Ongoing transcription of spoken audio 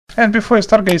And before you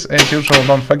start, guys, as usual,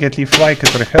 don't forget leave like,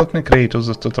 it will help me create those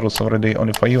tutorials every day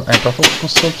only for you, and of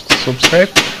course subscribe.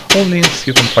 All links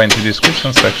you can find in the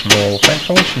description section below. Thanks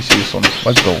for watching, see you soon,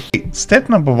 let's go. Step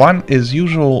number 1 is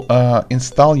usual,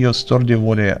 install your Stardew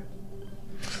Valley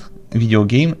video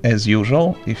game as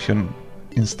usual. If you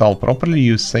install properly,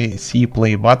 you see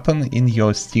play button in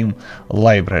your Steam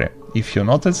library. If you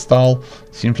not install,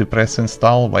 simply press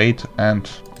install, wait and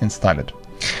install it.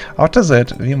 After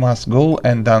that, we must go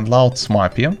and download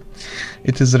SMAPI.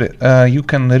 It is you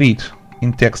can read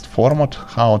in text format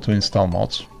how to install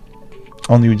mods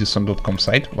on udisen.com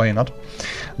site, why not?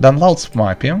 Download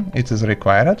SMAPI, it is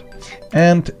required,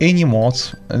 and any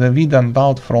mods we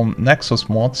download from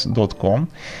nexusmods.com.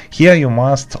 Here you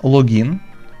must log in.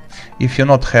 If you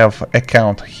not have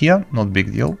account here, not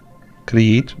big deal.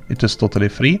 Create, it is totally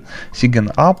free. Sign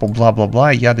up, blah blah blah,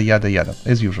 yada yada yada,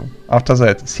 as usual. After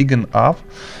that, sign up,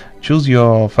 choose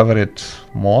your favorite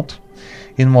mod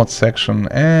in mod section,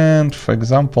 and for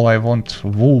example, I want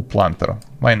wool planter.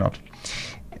 Why not?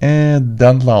 And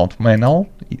download manual.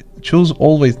 Choose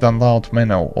always download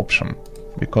manual option,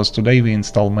 because today we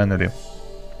install manually.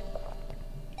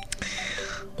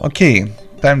 Okay,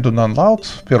 time to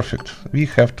download. Perfect. We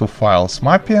have two files,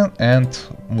 SMAPI and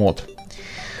mod.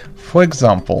 For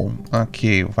example,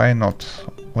 okay, why not?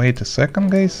 Wait a second,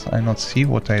 guys, I not see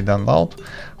what I download.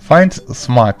 Find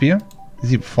SMAPI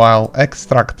zip file,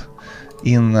 extract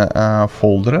in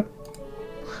folder.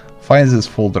 Find this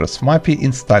folder, SMAPI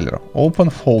installer. Open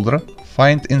folder,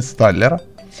 find installer,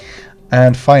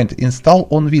 and find install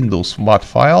on Windows bat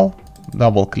file.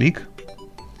 Double click.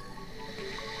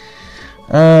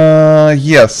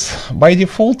 Yes, by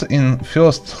default in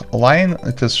first line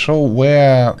it is show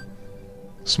where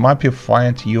SMAPI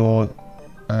find your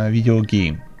video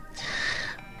game.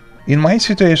 In my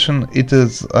situation, it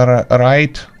is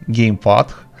right game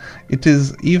path. It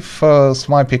is if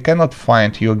SMAPI cannot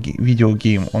find your video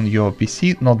game on your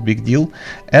PC, not big deal.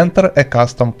 Enter a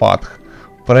custom path.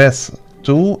 Press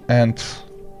 2 and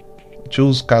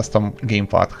choose custom game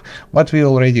path. But we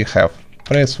already have.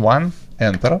 Press 1,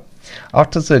 enter.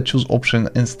 After that, choose option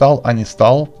install,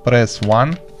 uninstall. Press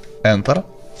 1, enter.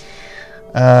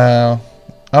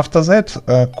 After that,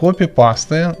 copy paste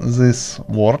this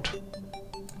word.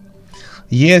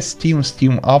 Yes, Steam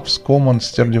apps, common,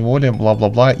 Stardew Valley, blah blah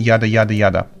blah, yada yada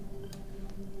yada.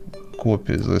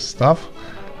 Copy this stuff.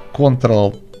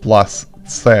 Ctrl plus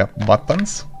C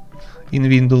buttons in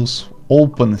Windows.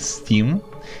 Open Steam.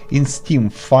 In Steam,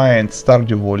 find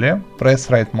Stardew Valley.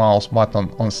 Press right mouse button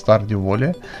on Stardew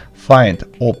Valley. Find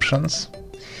options.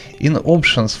 In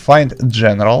options, find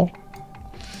general.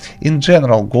 In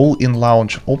general, go in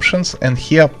launch options and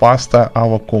here paste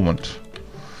our command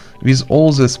with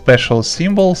all the special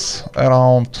symbols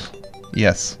around,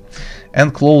 yes,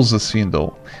 and close this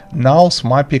window. Now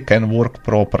SMAPI can work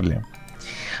properly.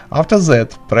 After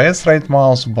that, press right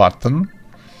mouse button,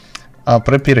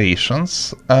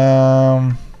 preparations,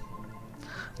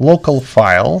 local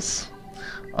files,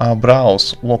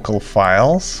 browse local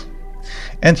files,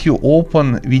 and you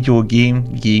open video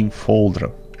game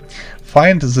folder.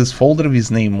 Find this folder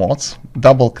with name mods,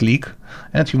 double click,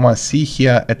 and you must see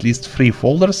here at least 3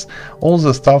 folders. All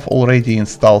the stuff already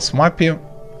installed SMAPI,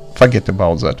 forget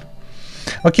about that.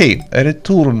 Okay,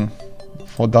 return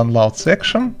for download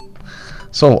section.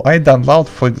 So I download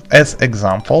for as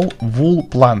example wool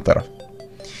planter.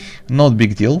 Not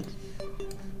big deal.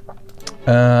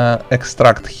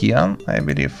 Extract here, I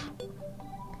believe.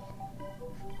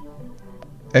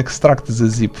 Extract the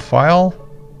zip file.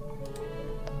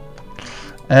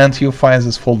 And you find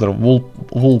this folder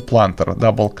wool planter.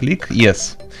 Double click.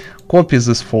 Yes. Copy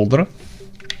this folder.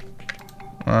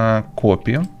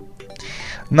 Copy.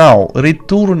 Now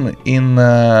return in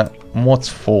mods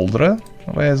folder.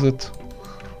 Where is it?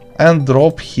 And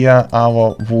drop here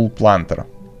our wool planter.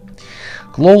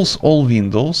 Close all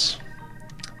windows.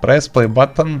 Press play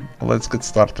button. Let's get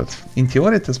started. In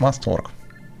theory, this must work.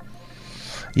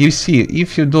 You see,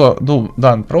 if you do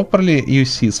done properly, you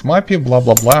see SMAPI, blah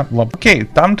blah blah blah. Okay,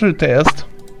 time to test.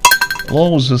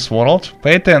 Close this world.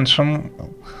 Pay attention.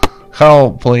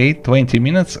 How play 20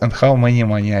 minutes and how many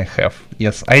money I have.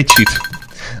 Yes, I cheat.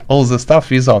 All the stuff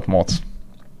without mods.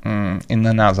 In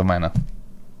another manner.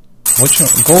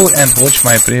 Go and watch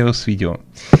my previous video.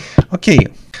 Okay.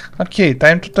 Okay,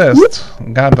 time to test.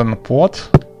 Garden pot.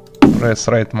 Press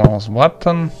right mouse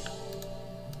button.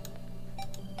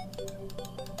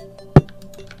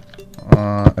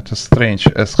 It is strange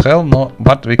as hell, no,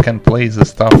 but we can place the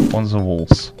stuff on the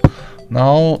walls.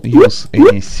 Now use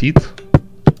any seed.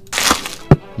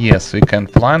 Yes, we can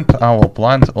plant our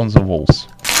plant on the walls.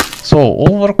 So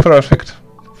all work perfect.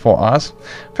 for us.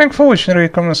 Thanks for watching,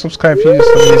 rate, comment, subscribe if you this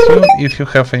video. If you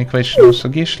have any questions or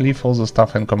suggestions, leave all the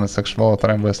stuff in comment section below.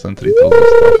 Try my best and read all the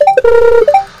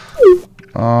stuff.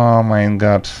 Oh my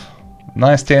god.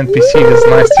 Nasty NPC with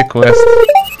nasty quest.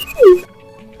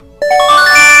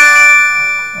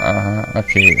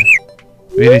 Okay.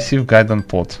 We receive guidance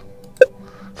pod.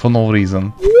 For no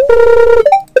reason.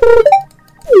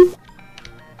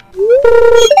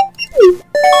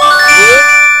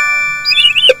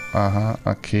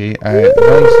 Okay, I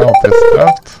learned how to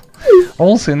craft.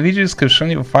 Also, in video description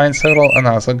you find several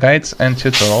another guides and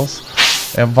tutorials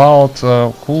about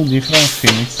cool different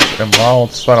things, about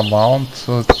StarBound,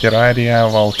 Terraria,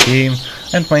 Valheim,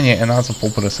 and many another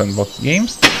popular sandbox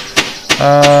games.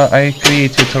 I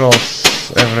create tutorials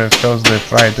every Thursday,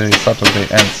 Friday, Saturday,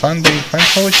 and Sunday.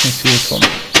 Thanks for watching. See you soon.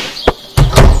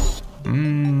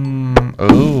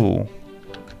 Oh,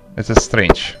 it is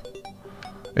strange.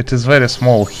 It is very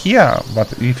small here, but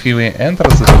if you enter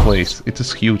this place, it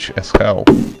is huge as hell.